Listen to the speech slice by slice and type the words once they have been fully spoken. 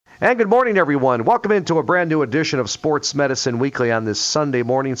And good morning, everyone. Welcome into a brand new edition of Sports Medicine Weekly on this Sunday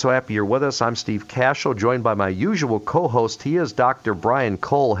morning. So happy you're with us. I'm Steve Cashel, joined by my usual co-host. He is Dr. Brian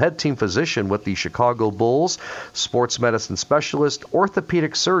Cole, head team physician with the Chicago Bulls, sports medicine specialist,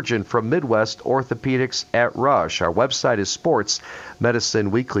 orthopedic surgeon from Midwest Orthopedics at Rush. Our website is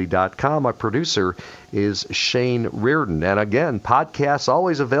sportsmedicineweekly.com. Our producer is Shane Reardon. And again, podcasts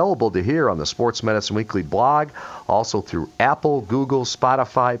always available to hear on the Sports Medicine Weekly blog, also through Apple, Google,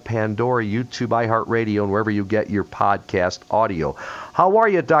 Spotify, Pandora, YouTube, iHeartRadio, and wherever you get your podcast audio. How are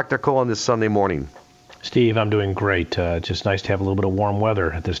you, Dr. Cole, on this Sunday morning? Steve, I'm doing great. Just nice to have a little bit of warm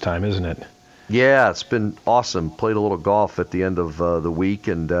weather at this time, isn't it? Yeah, it's been awesome. Played a little golf at the end of the week,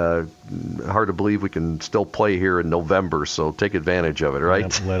 and hard to believe we can still play here in November, so take advantage of it, right?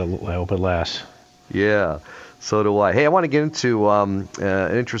 I hope it lasts. Yeah, so do I. Hey, I want to get into an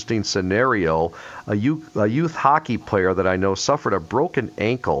interesting scenario. A youth hockey player that I know suffered a broken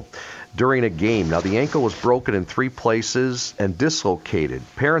ankle during a game. Now, the ankle was broken in 3 places and dislocated.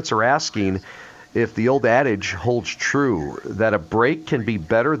 Parents are asking if the old adage holds true, that a break can be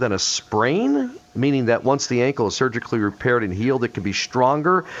better than a sprain, meaning that once the ankle is surgically repaired and healed, it can be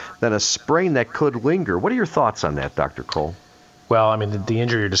stronger than a sprain that could linger. What are your thoughts on that, Dr. Cole? Well, I mean, the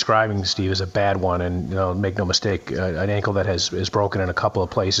injury you're describing, Steve, is a bad one, and make no mistake, an ankle that is broken in a couple of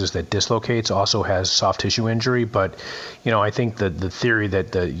places that dislocates also has soft tissue injury. But, I think that the theory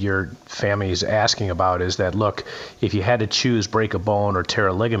that your family is asking about is that, look, if you had to choose break a bone or tear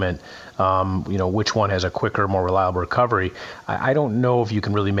a ligament, which one has a quicker, more reliable recovery? I don't know if you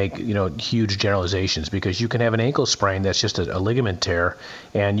can really make, huge generalizations, because you can have an ankle sprain that's just a ligament tear,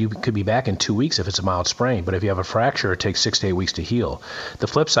 and you could be back in 2 weeks if it's a mild sprain. But if you have a fracture, it takes 6 to 8 weeks to heal. The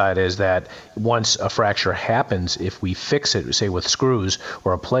flip side is that once a fracture happens, if we fix it, say with screws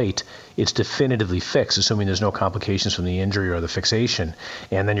or a plate, it's definitively fixed, assuming there's no complications from the injury or the fixation,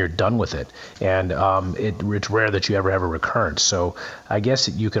 and then you're done with it. And it's rare that you ever have a recurrence. So I guess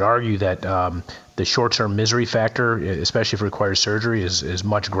you could argue that the short-term misery factor, especially if it requires surgery, is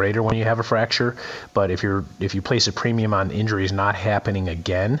much greater when you have a fracture. But if you place a premium on injuries not happening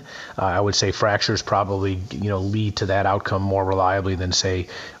again, I would say fractures probably lead to that outcome more reliably than, say,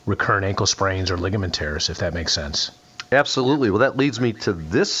 recurrent ankle sprains or ligament tears, if that makes sense. Absolutely. Well, that leads me to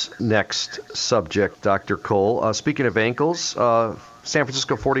this next subject, Dr. Cole. Speaking of ankles, San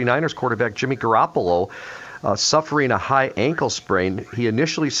Francisco 49ers quarterback Jimmy Garoppolo suffering a high ankle sprain. He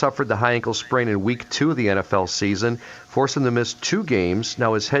initially suffered the high ankle sprain in week 2 of the NFL season, forcing him to miss 2 games.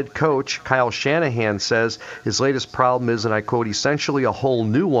 Now, his head coach, Kyle Shanahan, says his latest problem is, and I quote, essentially a whole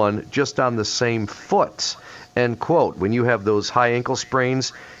new one just on the same foot, end quote. When you have those high ankle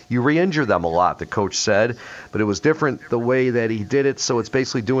sprains, you re-injure them a lot, the coach said, but it was different the way that he did it, so it's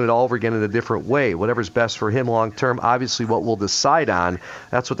basically doing it all over again in a different way. Whatever's best for him long term, obviously what we'll decide on.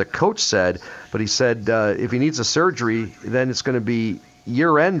 That's what the coach said, but he said if he needs a surgery, then it's going to be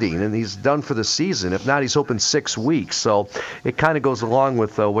year-ending, and he's done for the season. If not, he's hoping 6 weeks. So it kind of goes along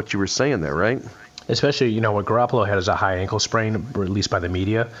with what you were saying there, right? Especially, what Garoppolo had is a high ankle sprain, released by the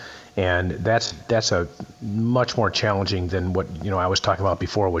media. And that's a much more challenging than what I was talking about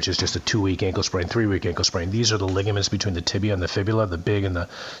before, which is just a 2-week ankle sprain, 3-week ankle sprain. These are the ligaments between the tibia and the fibula, the big and the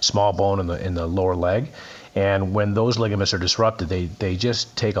small bone in the lower leg. And when those ligaments are disrupted, they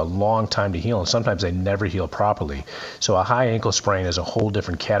just take a long time to heal, and sometimes they never heal properly. So a high ankle sprain is a whole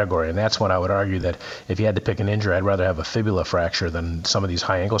different category, and that's when I would argue that if you had to pick an injury, I'd rather have a fibula fracture than some of these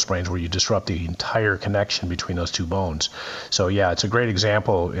high ankle sprains where you disrupt the entire connection between those 2 bones. So yeah, it's a great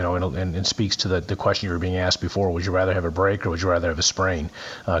example, and speaks to the question you were being asked before: would you rather have a break or would you rather have a sprain?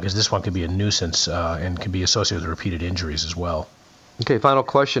 Because this one could be a nuisance and can be associated with repeated injuries as well. Okay, final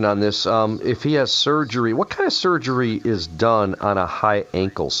question on this. If he has surgery, what kind of surgery is done on a high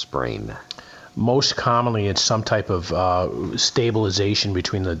ankle sprain? Most commonly, it's some type of stabilization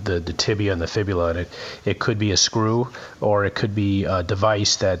between the tibia and the fibula. And it could be a screw, or it could be a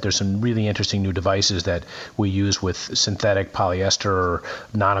device that there's some really interesting new devices that we use with synthetic polyester or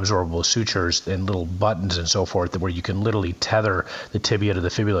non-absorbable sutures and little buttons and so forth, where you can literally tether the tibia to the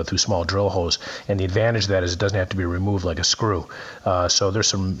fibula through small drill holes. And the advantage of that is it doesn't have to be removed like a screw. So there's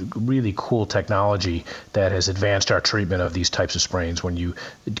some really cool technology that has advanced our treatment of these types of sprains when you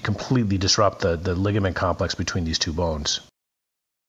completely disrupt the ligament complex between these 2 bones.